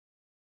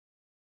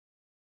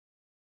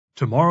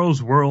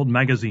Tomorrow's World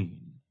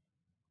Magazine,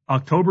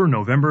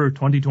 October-November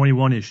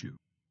 2021 issue.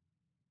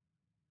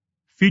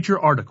 Feature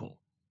article,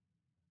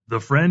 The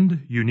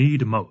Friend You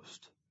Need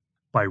Most,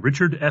 by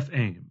Richard F.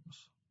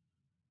 Ames.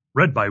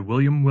 Read by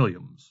William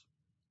Williams.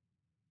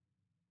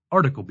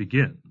 Article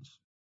begins.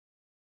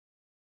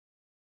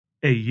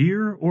 A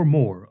year or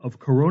more of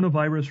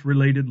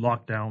coronavirus-related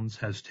lockdowns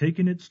has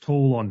taken its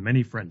toll on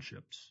many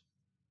friendships.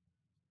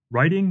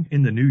 Writing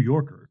in The New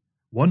Yorker,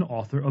 one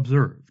author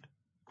observed,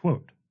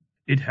 quote,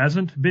 "It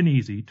hasn't been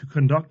easy to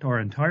conduct our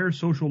entire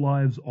social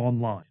lives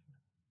online.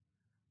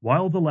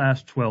 While the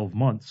last 12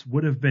 months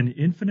would have been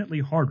infinitely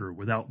harder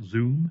without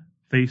Zoom,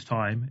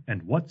 FaceTime,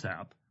 and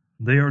WhatsApp,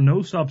 they are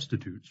no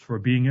substitutes for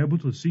being able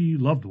to see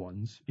loved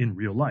ones in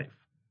real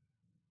life.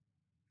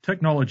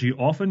 Technology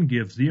often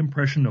gives the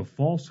impression of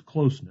false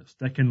closeness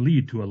that can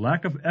lead to a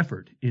lack of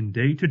effort in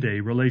day-to-day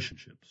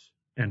relationships."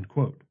 End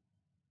quote.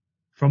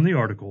 From the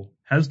article,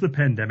 Has the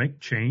Pandemic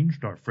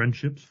Changed Our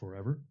Friendships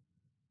Forever?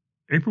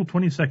 April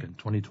 22,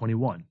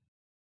 2021.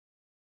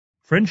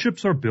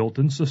 Friendships are built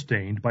and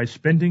sustained by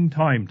spending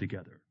time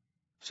together,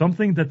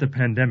 something that the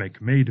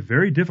pandemic made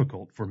very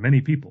difficult for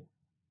many people.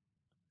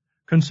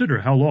 Consider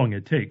how long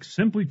it takes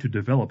simply to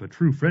develop a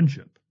true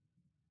friendship.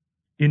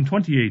 In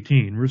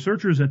 2018,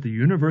 researchers at the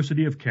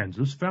University of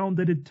Kansas found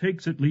that it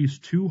takes at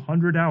least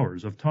 200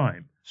 hours of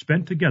time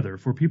spent together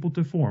for people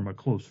to form a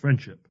close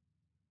friendship.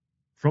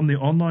 From the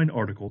online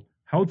article,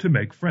 How to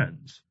Make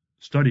Friends,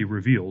 Study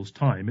Reveals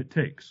Time It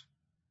Takes.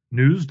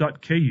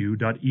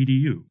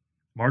 News.ku.edu,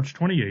 March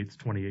 28,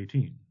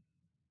 2018.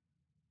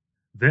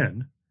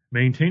 Then,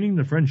 maintaining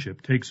the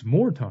friendship takes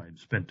more time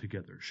spent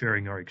together,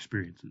 sharing our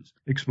experiences,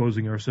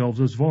 exposing ourselves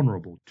as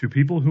vulnerable to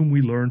people whom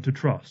we learn to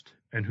trust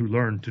and who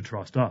learn to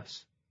trust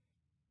us.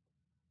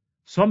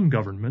 Some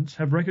governments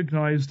have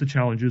recognized the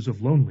challenges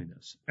of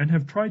loneliness and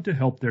have tried to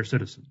help their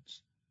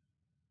citizens.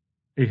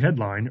 A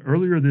headline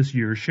earlier this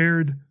year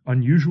shared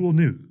unusual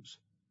news.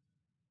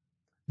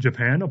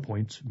 Japan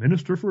appoints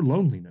Minister for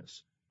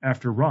Loneliness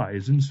after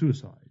rise in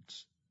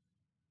suicides.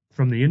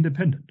 From The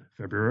Independent,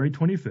 February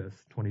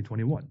 25,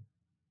 2021.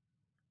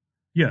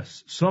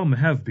 Yes, some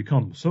have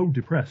become so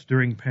depressed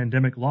during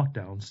pandemic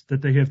lockdowns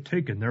that they have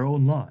taken their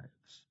own lives.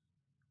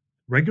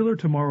 Regular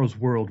Tomorrow's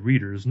World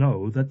readers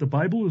know that the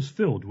Bible is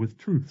filled with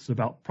truths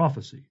about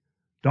prophecy,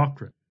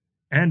 doctrine,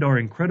 and our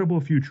incredible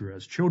future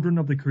as children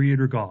of the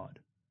Creator God.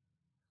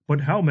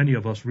 But how many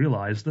of us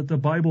realize that the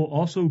Bible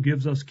also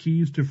gives us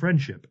keys to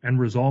friendship and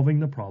resolving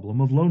the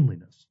problem of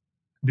loneliness?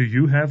 Do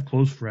you have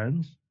close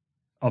friends?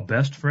 A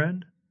best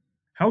friend?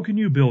 How can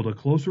you build a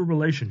closer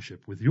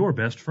relationship with your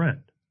best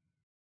friend?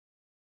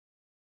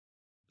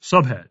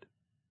 Subhead: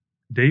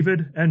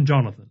 David and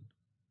Jonathan.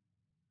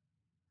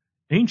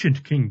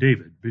 Ancient King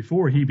David,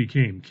 before he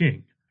became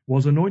king,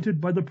 was anointed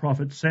by the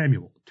prophet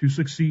Samuel to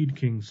succeed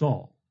King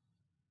Saul.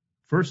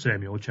 1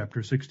 Samuel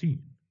chapter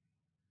 16.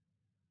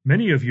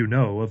 Many of you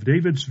know of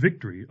David's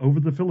victory over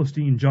the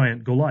Philistine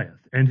giant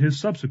Goliath and his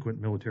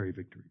subsequent military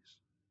victories.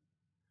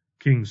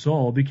 King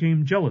Saul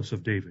became jealous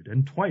of David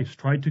and twice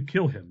tried to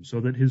kill him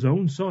so that his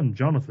own son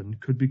Jonathan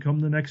could become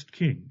the next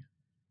king.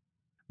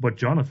 But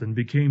Jonathan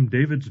became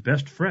David's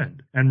best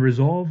friend and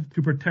resolved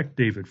to protect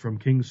David from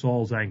King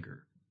Saul's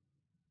anger.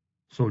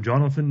 So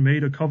Jonathan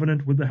made a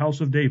covenant with the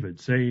house of David,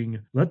 saying,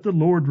 "Let the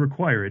Lord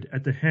require it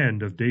at the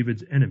hand of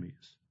David's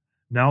enemies."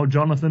 Now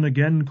Jonathan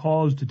again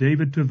caused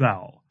David to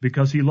vow,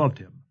 because he loved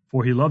him,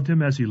 for he loved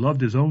him as he loved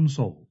his own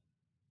soul.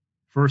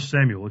 1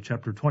 Samuel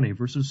chapter 20,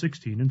 verses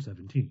 16 and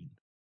 17.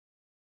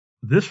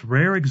 This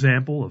rare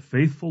example of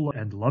faithful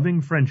and loving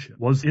friendship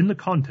was in the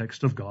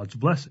context of God's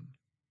blessing.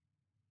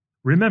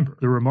 Remember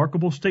the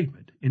remarkable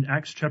statement in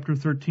Acts chapter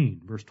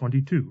 13, verse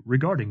 22,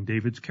 regarding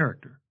David's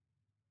character.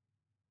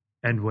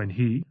 And when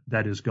he,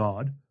 that is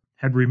God,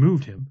 had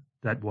removed him,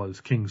 that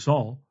was King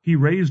Saul, he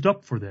raised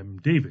up for them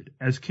David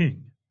as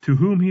king, to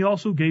whom he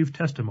also gave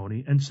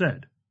testimony and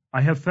said,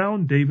 "I have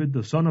found David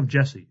the son of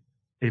Jesse,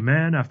 a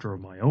man after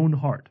my own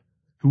heart,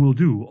 who will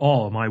do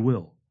all my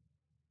will."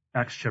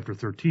 Acts chapter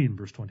 13,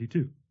 verse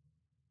 22.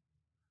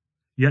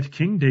 Yet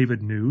King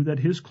David knew that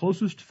his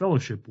closest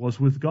fellowship was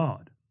with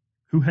God,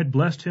 who had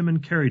blessed him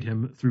and carried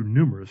him through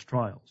numerous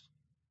trials.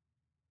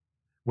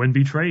 When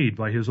betrayed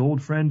by his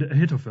old friend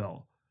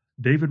Ahithophel,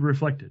 David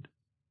reflected,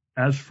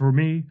 "As for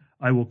me,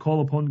 I will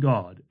call upon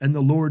God, and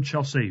the Lord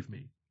shall save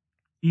me.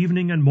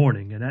 Evening and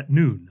morning and at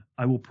noon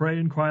I will pray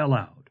and cry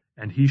aloud,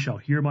 and he shall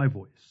hear my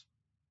voice."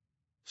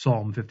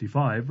 Psalm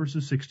 55,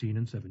 verses 16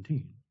 and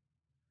 17.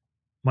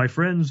 My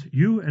friends,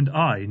 you and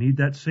I need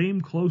that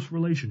same close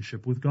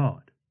relationship with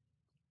God.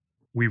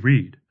 We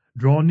read,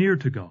 "Draw near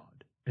to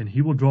God, and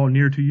he will draw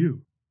near to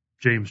you."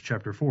 James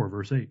chapter 4,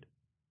 verse 8.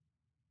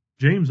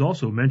 James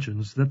also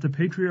mentions that the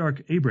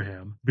patriarch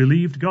Abraham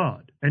believed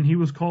God, and he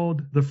was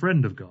called the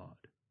friend of God.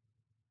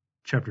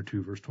 Chapter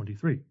 2, verse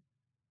 23.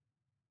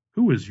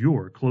 Who is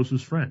your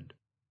closest friend?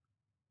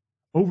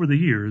 Over the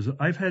years,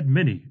 I've had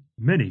many,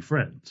 many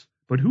friends,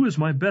 but who is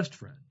my best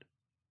friend?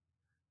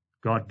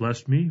 God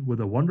blessed me with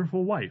a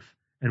wonderful wife,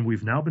 and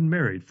we've now been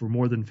married for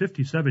more than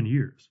 57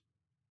 years.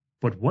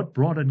 But what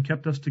brought and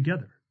kept us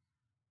together?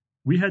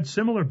 We had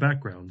similar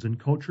backgrounds in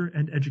culture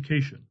and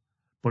education,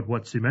 but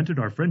what cemented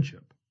our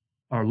friendship,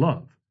 our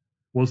love,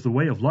 was the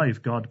way of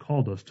life God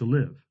called us to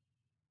live.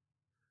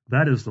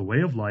 That is the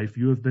way of life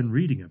you have been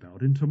reading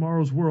about in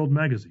Tomorrow's World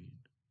magazine.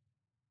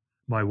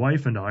 My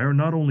wife and I are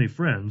not only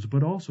friends,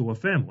 but also a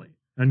family,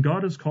 and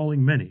God is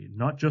calling many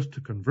not just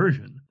to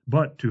conversion,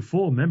 but to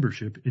full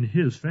membership in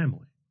His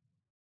family.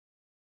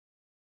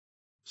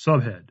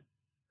 Subhead: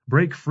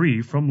 Break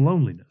free from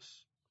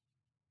loneliness.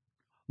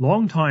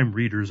 Longtime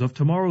readers of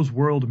Tomorrow's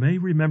World may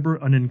remember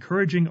an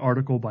encouraging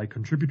article by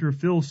contributor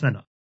Phil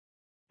Senna.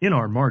 In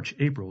our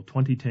March-April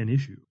 2010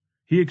 issue,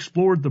 he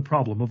explored the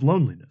problem of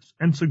loneliness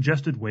and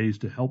suggested ways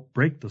to help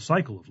break the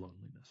cycle of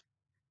loneliness.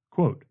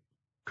 Quote,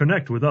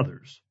 "Connect with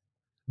others.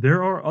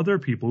 There are other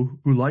people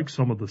who like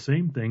some of the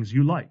same things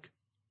you like,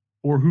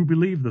 or who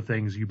believe the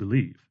things you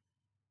believe.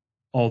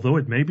 Although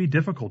it may be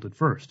difficult at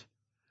first,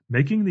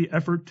 making the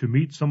effort to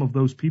meet some of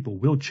those people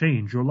will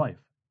change your life.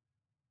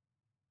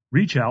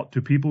 Reach out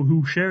to people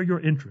who share your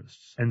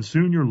interests, and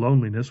soon your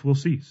loneliness will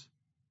cease.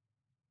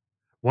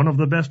 One of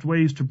the best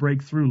ways to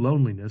break through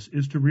loneliness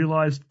is to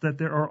realize that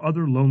there are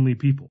other lonely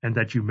people and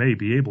that you may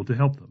be able to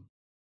help them.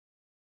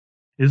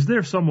 Is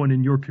there someone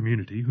in your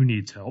community who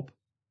needs help?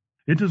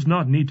 It does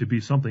not need to be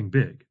something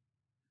big.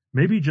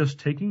 Maybe just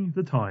taking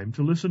the time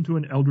to listen to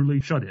an elderly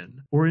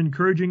shut-in or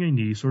encouraging a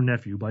niece or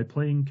nephew by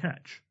playing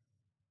catch.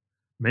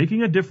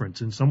 Making a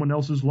difference in someone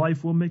else's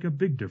life will make a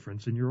big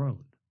difference in your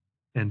own."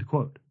 End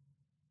quote.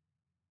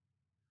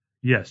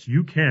 Yes,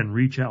 you can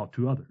reach out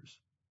to others.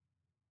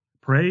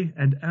 Pray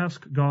and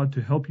ask God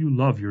to help you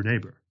love your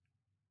neighbor.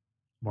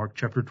 Mark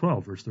chapter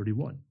 12, verse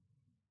 31.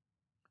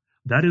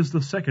 That is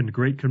the second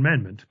great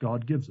commandment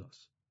God gives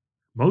us.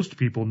 Most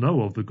people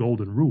know of the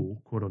golden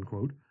rule, quote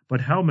unquote, but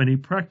how many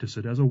practice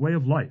it as a way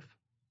of life?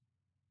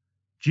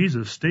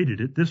 Jesus stated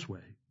it this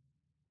way: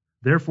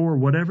 "Therefore,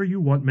 whatever you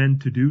want men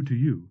to do to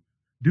you,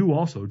 do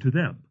also to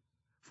them,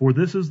 for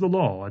this is the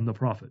law and the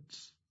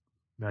prophets."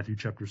 Matthew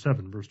chapter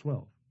 7, verse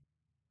 12.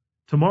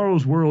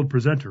 Tomorrow's World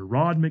presenter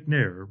Rod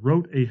McNair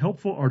wrote a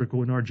helpful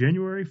article in our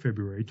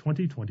January-February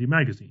 2020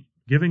 magazine,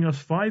 giving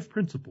us 5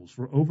 principles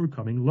for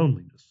overcoming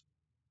loneliness.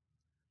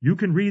 You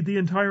can read the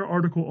entire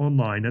article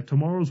online at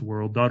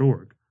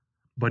tomorrowsworld.org,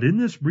 but in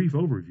this brief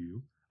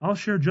overview, I'll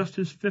share just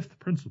his 5th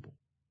principle.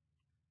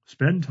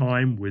 Spend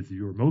time with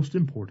your most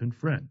important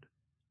friend.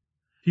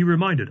 He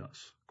reminded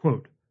us,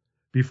 quote,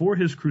 "Before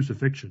his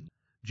crucifixion,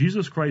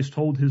 Jesus Christ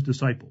told his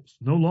disciples,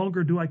 'No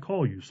longer do I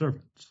call you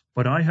servants,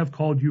 but I have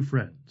called you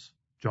friends.'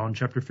 John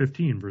chapter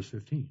 15, verse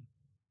 15.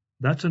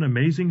 That's an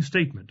amazing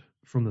statement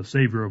from the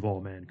Savior of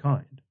all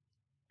mankind."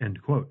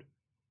 End quote.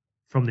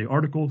 From the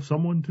article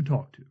Someone to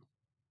Talk to.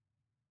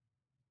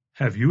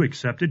 Have you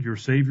accepted your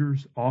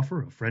Savior's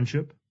offer of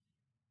friendship?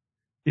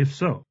 If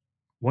so,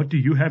 what do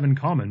you have in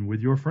common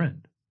with your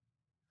friend?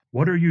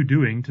 What are you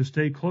doing to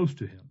stay close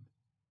to him?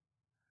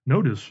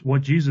 Notice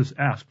what Jesus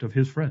asked of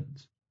his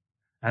friends.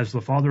 "As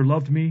the Father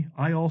loved me,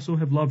 I also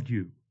have loved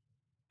you.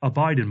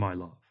 Abide in my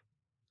love.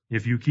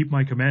 If you keep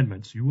my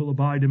commandments, you will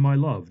abide in my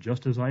love,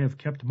 just as I have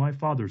kept my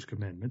Father's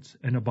commandments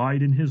and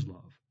abide in his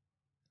love."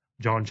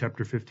 John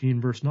chapter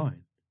 15, verse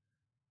 9.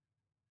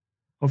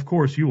 Of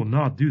course, you will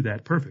not do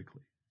that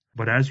perfectly,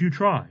 but as you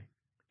try,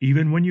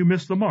 even when you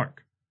miss the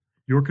mark,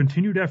 your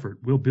continued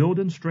effort will build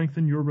and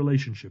strengthen your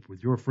relationship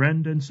with your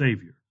friend and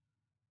Savior.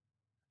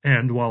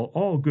 And while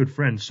all good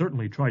friends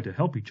certainly try to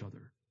help each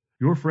other,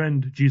 your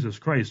friend Jesus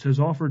Christ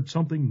has offered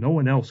something no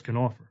one else can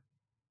offer.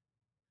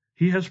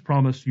 He has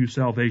promised you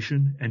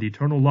salvation and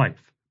eternal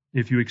life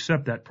if you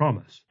accept that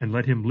promise and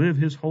let him live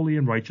his holy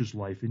and righteous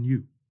life in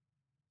you.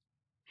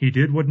 He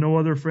did what no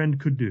other friend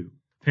could do,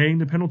 paying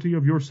the penalty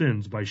of your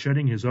sins by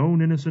shedding his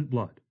own innocent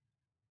blood.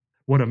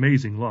 What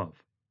amazing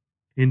love!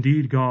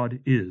 Indeed,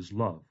 God is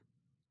love.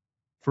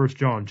 1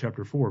 John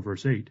chapter 4,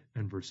 verse 8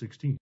 and verse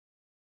 16.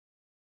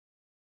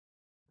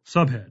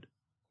 Subhead: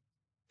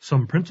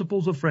 Some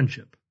principles of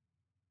friendship.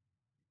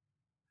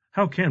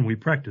 How can we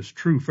practice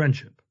true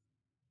friendship?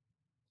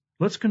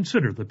 Let's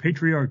consider the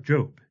patriarch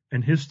Job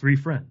and his 3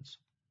 friends.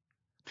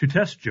 To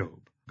test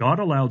Job, God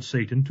allowed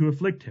Satan to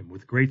afflict him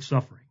with great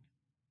suffering.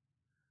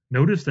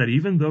 Notice that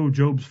even though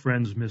Job's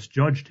friends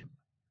misjudged him,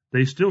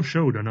 they still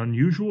showed an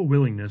unusual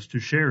willingness to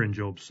share in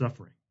Job's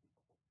suffering.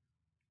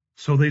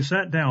 So they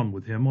sat down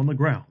with him on the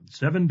ground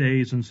 7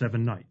 days and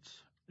 7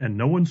 nights, and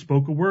no one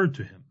spoke a word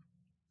to him,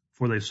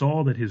 for they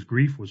saw that his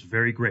grief was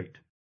very great.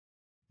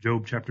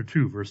 Job chapter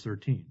 2, verse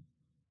 13.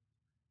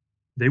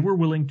 They were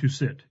willing to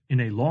sit in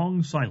a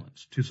long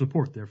silence to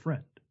support their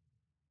friend.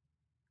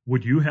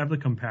 Would you have the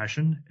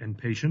compassion and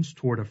patience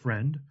toward a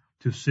friend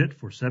to sit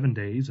for 7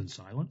 days in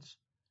silence?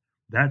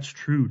 That's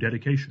true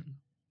dedication.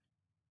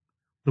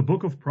 The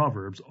book of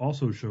Proverbs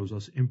also shows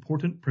us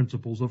important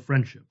principles of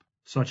friendship,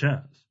 such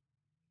as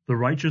the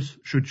righteous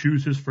should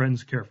choose his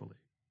friends carefully.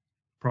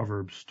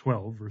 Proverbs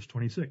 12, verse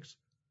 26.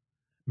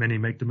 Many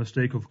make the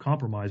mistake of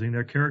compromising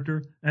their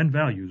character and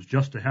values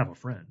just to have a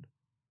friend.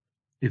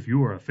 If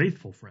you are a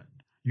faithful friend,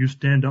 you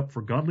stand up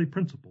for godly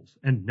principles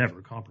and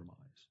never compromise.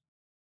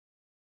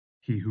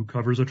 He who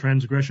covers a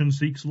transgression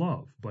seeks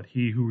love, but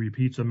he who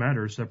repeats a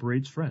matter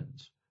separates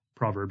friends.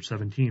 Proverbs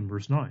 17,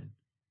 verse 9.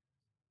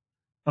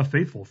 A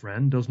faithful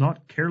friend does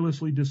not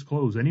carelessly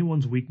disclose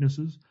anyone's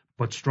weaknesses,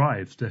 but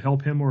strives to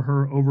help him or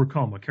her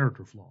overcome a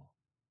character flaw.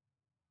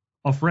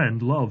 A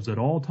friend loves at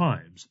all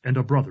times, and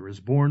a brother is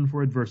born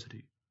for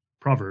adversity.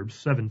 Proverbs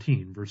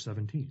 17, verse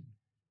 17.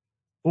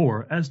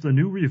 Or, as the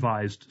New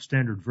Revised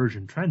Standard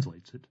Version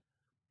translates it,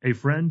 a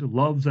friend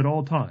loves at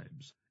all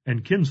times,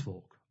 and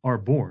kinsfolk are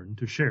born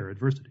to share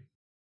adversity.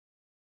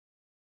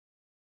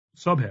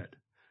 Subhead: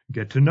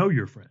 Get to know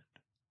your friend.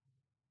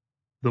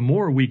 The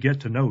more we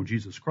get to know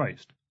Jesus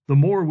Christ, the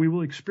more we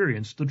will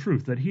experience the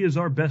truth that He is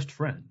our best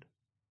friend.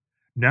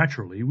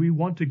 Naturally, we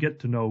want to get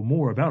to know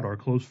more about our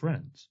close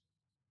friends.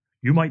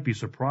 You might be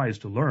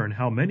surprised to learn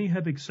how many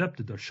have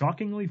accepted the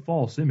shockingly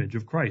false image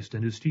of Christ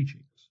and His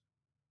teachings.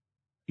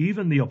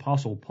 Even the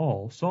Apostle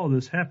Paul saw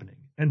this happening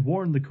and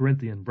warned the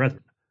Corinthian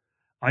brethren,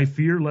 "I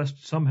fear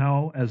lest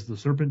somehow, as the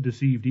serpent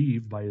deceived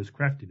Eve by his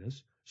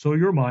craftiness, so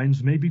your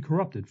minds may be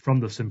corrupted from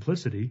the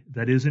simplicity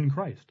that is in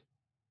Christ.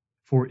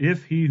 For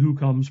if he who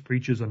comes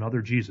preaches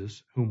another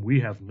Jesus, whom we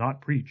have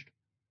not preached,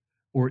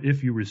 or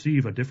if you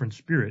receive a different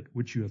spirit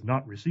which you have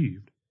not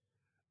received,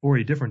 or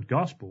a different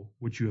gospel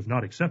which you have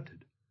not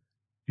accepted,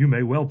 you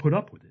may well put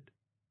up with it."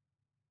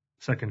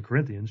 2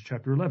 Corinthians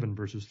chapter 11,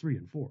 verses 3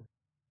 and 4.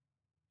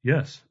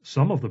 Yes,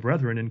 some of the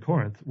brethren in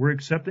Corinth were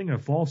accepting a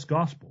false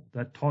gospel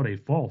that taught a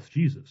false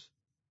Jesus.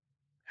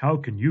 How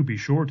can you be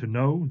sure to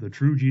know the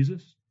true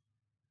Jesus?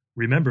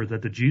 Remember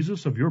that the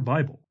Jesus of your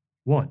Bible,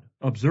 1.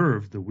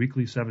 Observed the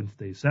weekly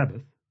seventh-day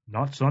Sabbath,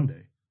 not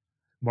Sunday.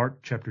 Mark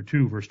chapter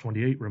 2, verse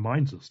 28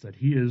 reminds us that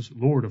He is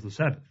Lord of the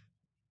Sabbath.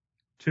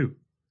 2.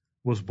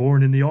 Was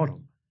born in the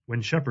autumn,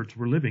 when shepherds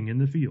were living in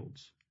the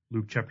fields.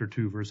 Luke chapter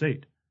 2, verse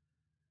 8.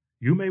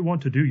 You may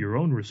want to do your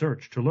own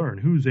research to learn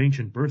whose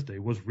ancient birthday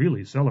was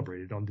really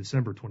celebrated on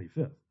December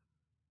 25th.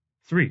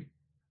 3.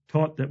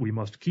 Taught that we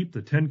must keep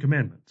the 10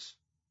 Commandments.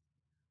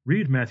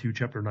 Read Matthew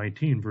chapter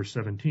 19, verse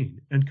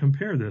 17, and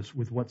compare this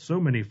with what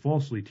so many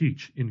falsely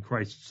teach in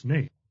Christ's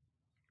name.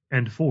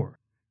 And 4.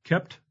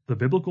 Kept the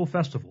biblical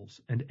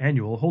festivals and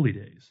annual holy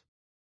days.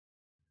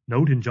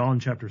 Note in John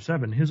chapter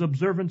 7 His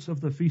observance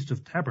of the Feast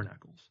of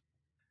Tabernacles.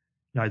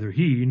 Neither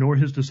He nor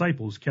His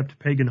disciples kept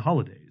pagan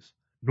holidays,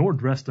 nor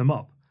dressed them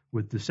up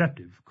with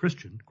deceptive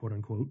Christian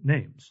quote-unquote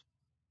names.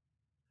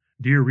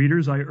 Dear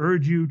readers, I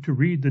urge you to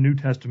read the New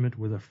Testament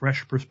with a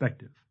fresh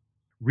perspective.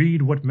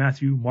 Read what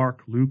Matthew,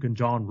 Mark, Luke, and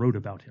John wrote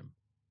about Him.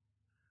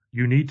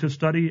 You need to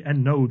study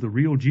and know the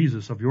real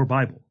Jesus of your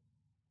Bible.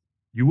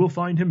 You will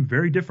find Him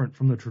very different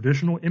from the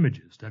traditional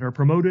images that are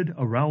promoted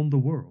around the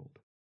world.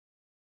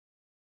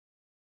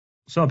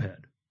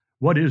 Subhead: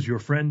 What is your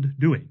friend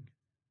doing?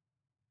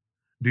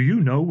 Do you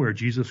know where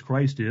Jesus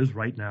Christ is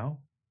right now?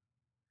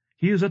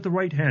 He is at the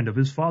right hand of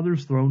His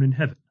Father's throne in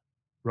heaven.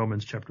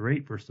 Romans chapter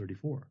 8, verse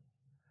 34.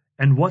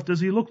 And what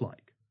does He look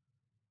like?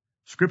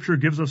 Scripture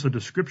gives us a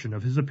description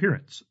of His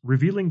appearance,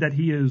 revealing that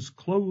He is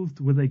clothed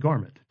with a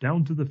garment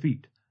down to the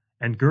feet,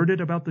 and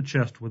girded about the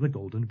chest with a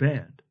golden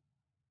band.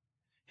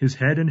 His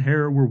head and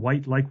hair were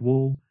white like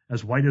wool,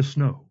 as white as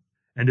snow,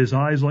 and His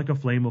eyes like a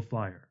flame of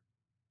fire.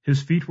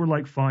 His feet were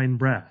like fine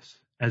brass,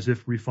 as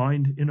if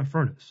refined in a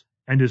furnace,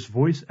 and His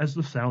voice as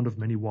the sound of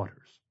many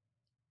waters.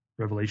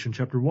 Revelation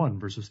chapter 1,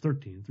 verses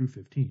 13 through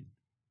 15.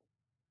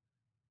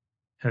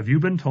 Have you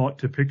been taught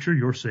to picture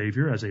your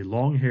Savior as a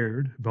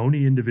long-haired,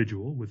 bony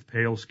individual with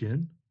pale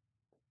skin?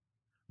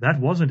 That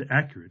wasn't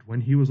accurate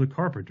when He was a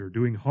carpenter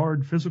doing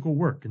hard physical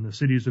work in the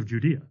cities of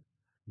Judea,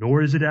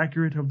 nor is it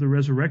accurate of the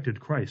resurrected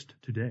Christ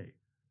today.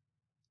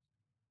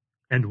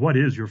 And what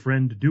is your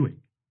friend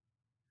doing?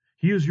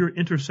 He is your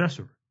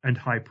intercessor and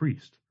high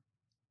priest.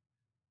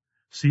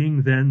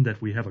 Seeing then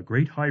that we have a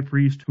great high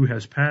priest who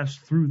has passed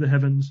through the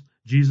heavens,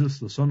 Jesus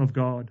the Son of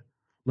God,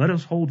 let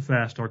us hold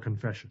fast our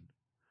confession.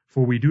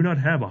 For we do not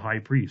have a high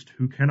priest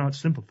who cannot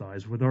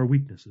sympathize with our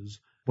weaknesses,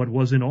 but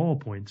was in all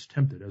points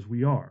tempted as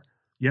we are,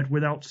 yet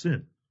without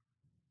sin.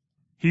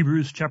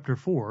 Hebrews chapter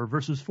 4,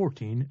 verses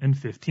 14 and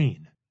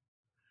 15.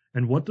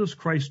 And what does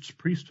Christ's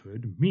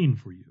priesthood mean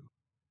for you?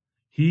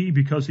 He,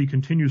 because He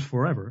continues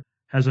forever,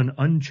 has an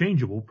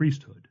unchangeable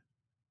priesthood.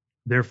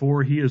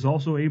 Therefore He is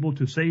also able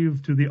to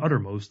save to the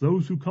uttermost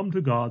those who come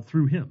to God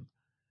through Him,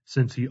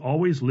 since He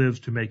always lives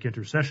to make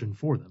intercession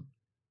for them.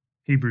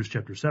 Hebrews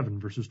chapter 7,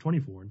 verses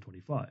 24 and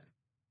 25.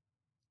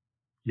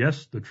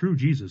 Yes, the true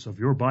Jesus of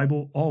your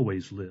Bible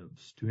always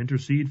lives to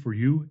intercede for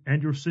you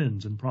and your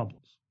sins and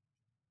problems.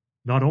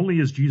 Not only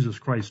is Jesus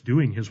Christ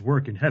doing His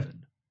work in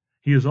heaven,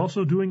 He is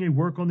also doing a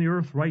work on the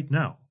earth right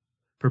now,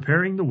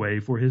 preparing the way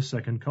for His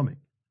second coming.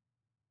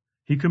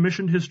 He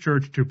commissioned His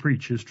church to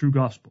preach His true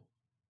gospel.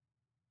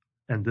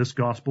 And this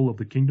gospel of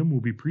the kingdom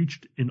will be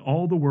preached in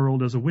all the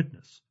world as a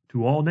witness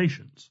to all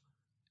nations,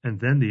 and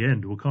then the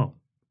end will come.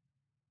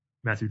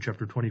 Matthew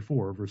chapter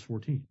 24, verse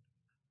 14.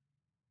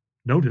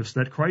 Notice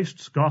that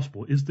Christ's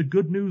gospel is the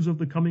good news of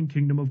the coming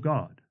kingdom of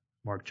God.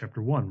 Mark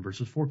chapter 1,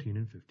 verses 14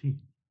 and 15.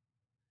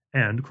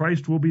 And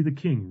Christ will be the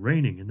king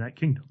reigning in that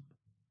kingdom.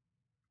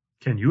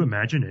 Can you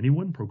imagine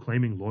anyone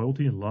proclaiming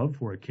loyalty and love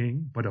for a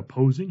king but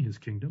opposing his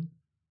kingdom?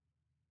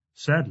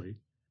 Sadly,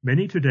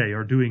 many today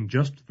are doing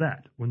just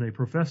that when they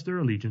profess their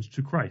allegiance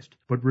to Christ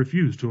but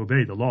refuse to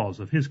obey the laws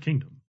of his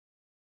kingdom.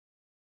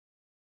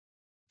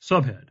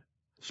 Subhead: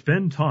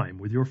 Spend time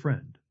with your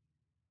friend.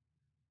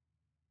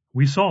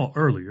 We saw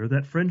earlier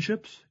that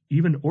friendships,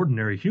 even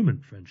ordinary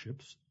human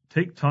friendships,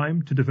 take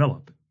time to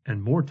develop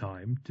and more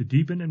time to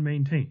deepen and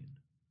maintain.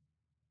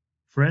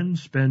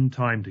 Friends spend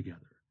time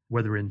together,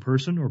 whether in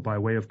person or by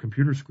way of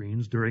computer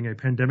screens during a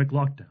pandemic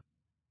lockdown.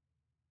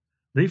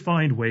 They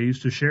find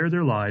ways to share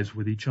their lives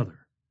with each other.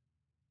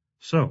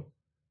 So,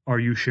 are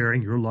you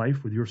sharing your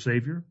life with your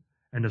Savior,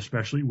 and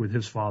especially with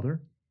His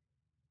Father?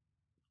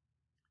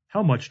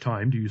 How much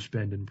time do you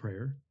spend in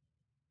prayer?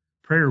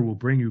 Prayer will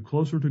bring you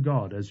closer to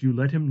God as you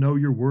let Him know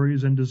your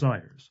worries and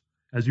desires,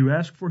 as you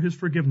ask for His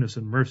forgiveness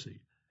and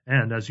mercy,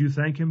 and as you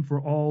thank Him for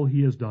all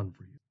He has done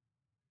for you.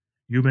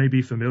 You may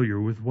be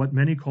familiar with what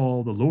many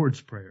call the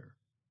Lord's Prayer.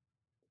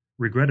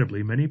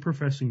 Regrettably, many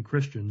professing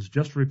Christians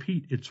just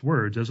repeat its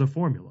words as a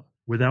formula,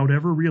 without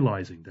ever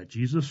realizing that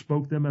Jesus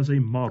spoke them as a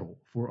model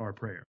for our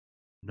prayer,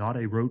 not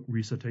a rote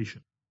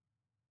recitation.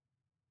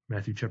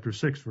 Matthew chapter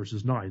 6,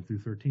 verses 9 through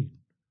 13.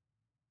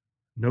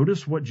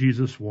 Notice what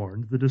Jesus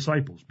warned the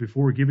disciples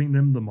before giving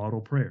them the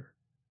model prayer.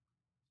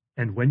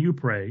 And when you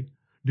pray,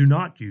 do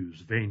not use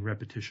vain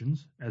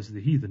repetitions, as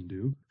the heathen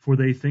do, for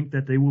they think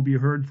that they will be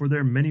heard for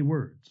their many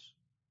words.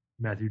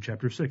 Matthew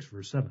chapter 6,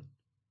 verse 7.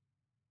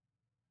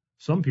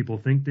 Some people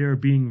think they are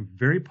being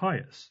very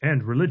pious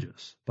and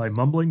religious by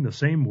mumbling the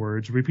same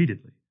words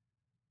repeatedly.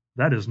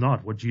 That is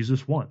not what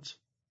Jesus wants.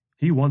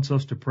 He wants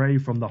us to pray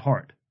from the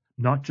heart,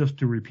 not just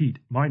to repeat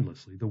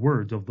mindlessly the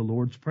words of the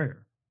Lord's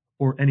Prayer,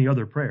 or any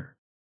other prayer.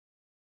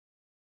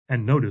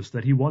 And notice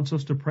that He wants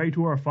us to pray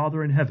to our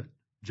Father in heaven,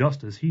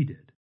 just as He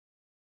did.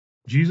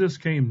 Jesus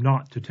came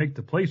not to take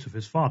the place of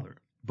His Father,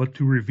 but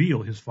to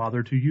reveal His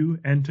Father to you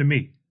and to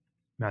me.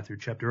 Matthew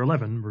chapter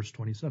 11, verse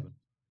 27.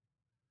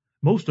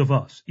 Most of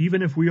us,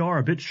 even if we are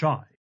a bit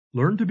shy,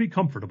 learn to be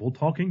comfortable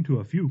talking to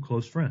a few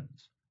close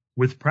friends.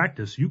 With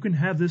practice, you can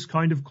have this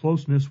kind of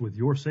closeness with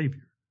your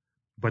Savior.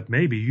 But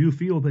maybe you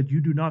feel that you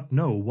do not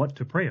know what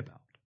to pray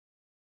about.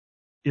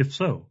 If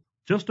so,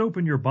 just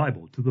open your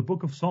Bible to the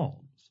book of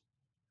Psalms.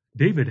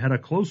 David had a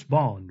close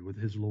bond with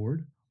his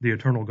Lord, the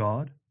eternal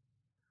God.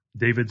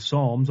 David's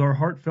psalms are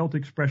heartfelt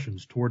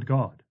expressions toward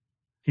God.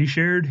 He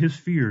shared his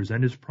fears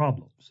and his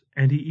problems,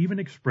 and he even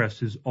expressed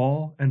his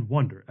awe and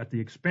wonder at the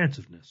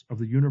expansiveness of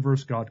the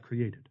universe God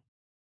created.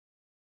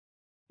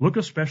 Look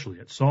especially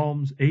at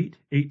Psalms 8,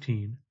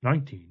 18,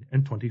 19,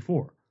 and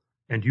 24,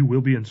 and you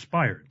will be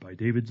inspired by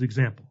David's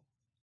example.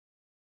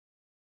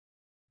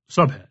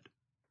 Subhead: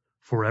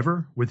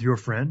 Forever with your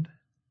friend.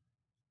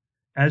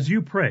 As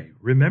you pray,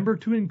 remember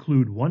to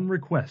include one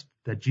request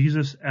that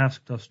Jesus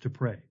asked us to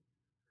pray.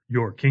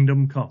 Your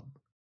kingdom come.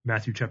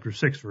 Matthew chapter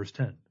 6, verse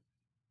 10.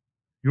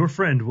 Your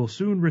friend will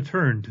soon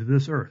return to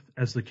this earth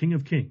as the King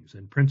of Kings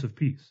and Prince of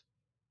Peace.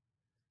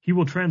 He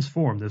will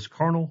transform this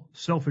carnal,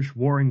 selfish,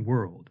 warring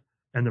world,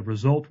 and the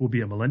result will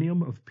be a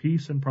millennium of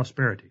peace and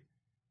prosperity.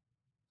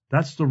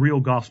 That's the real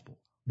gospel,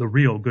 the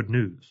real good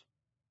news.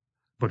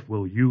 But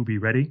will you be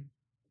ready?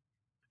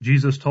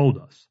 Jesus told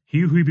us, he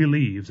who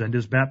believes and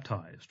is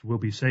baptized will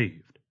be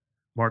saved.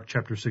 Mark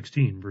chapter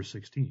 16, verse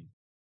 16.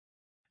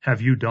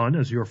 Have you done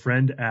as your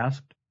friend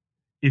asked?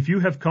 If you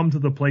have come to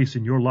the place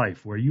in your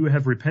life where you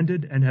have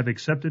repented and have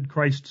accepted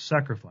Christ's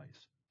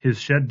sacrifice, His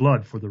shed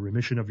blood for the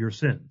remission of your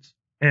sins,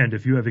 and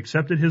if you have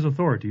accepted His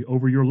authority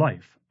over your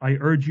life, I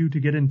urge you to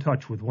get in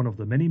touch with one of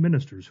the many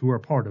ministers who are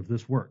part of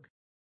this work.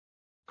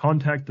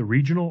 Contact the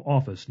regional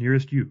office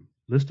nearest you,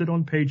 listed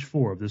on page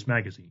 4 of this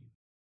magazine.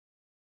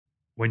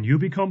 When you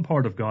become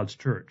part of God's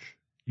church,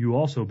 you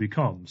also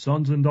become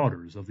sons and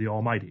daughters of the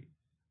Almighty.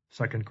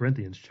 2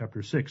 Corinthians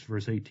chapter 6,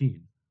 verse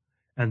 18.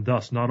 And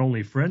thus not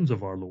only friends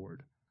of our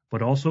Lord,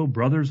 but also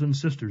brothers and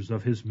sisters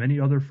of His many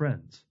other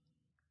friends.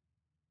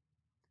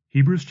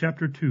 Hebrews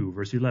chapter 2,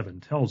 verse 11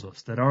 tells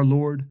us that our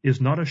Lord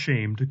is not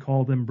ashamed to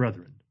call them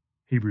brethren.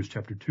 Hebrews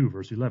chapter 2,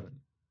 verse 11.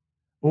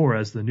 Or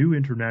as the New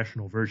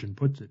International Version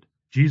puts it,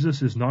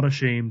 Jesus is not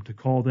ashamed to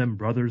call them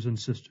brothers and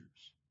sisters.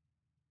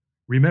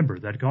 Remember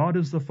that God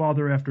is the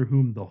Father after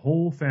whom the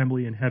whole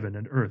family in heaven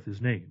and earth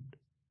is named.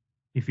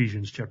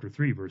 Ephesians chapter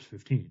 3, verse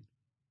 15.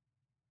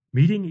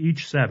 Meeting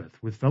each Sabbath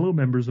with fellow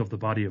members of the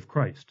body of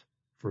Christ,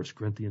 1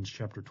 Corinthians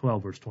chapter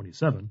 12, verse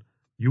 27,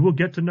 you will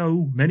get to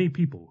know many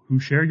people who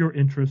share your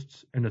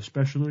interests and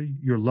especially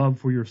your love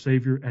for your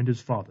Savior and His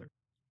Father.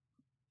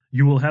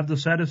 You will have the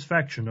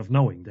satisfaction of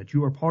knowing that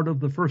you are part of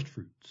the first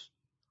fruits,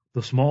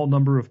 the small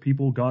number of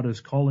people God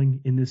is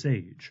calling in this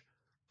age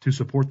to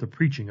support the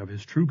preaching of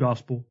His true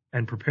gospel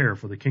and prepare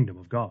for the kingdom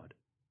of God.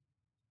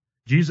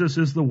 Jesus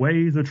is the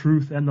way, the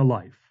truth, and the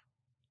life.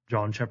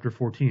 John chapter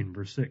 14,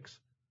 verse 6.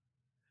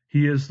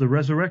 He is the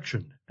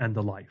resurrection and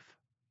the life.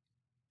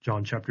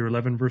 John chapter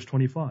 11, verse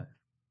 25.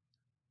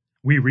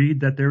 We read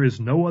that there is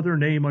no other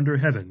name under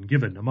heaven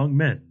given among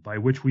men by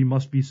which we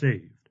must be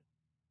saved.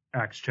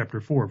 Acts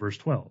chapter 4, verse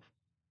 12.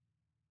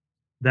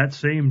 That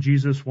same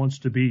Jesus wants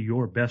to be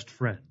your best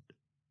friend.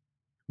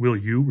 Will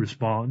you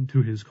respond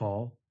to his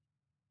call?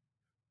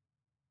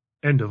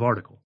 End of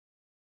article.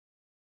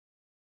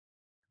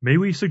 May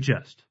we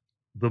suggest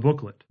the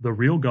booklet, The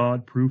Real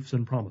God, Proofs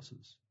and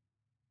Promises.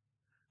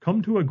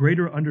 Come to a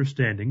greater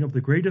understanding of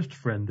the greatest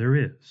friend there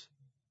is.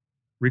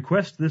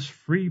 Request this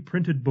free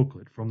printed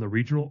booklet from the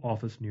regional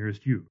office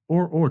nearest you,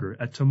 or order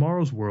at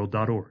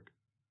tomorrowsworld.org.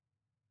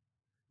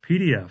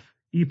 PDF,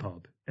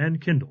 EPUB,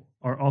 and Kindle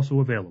are also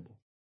available.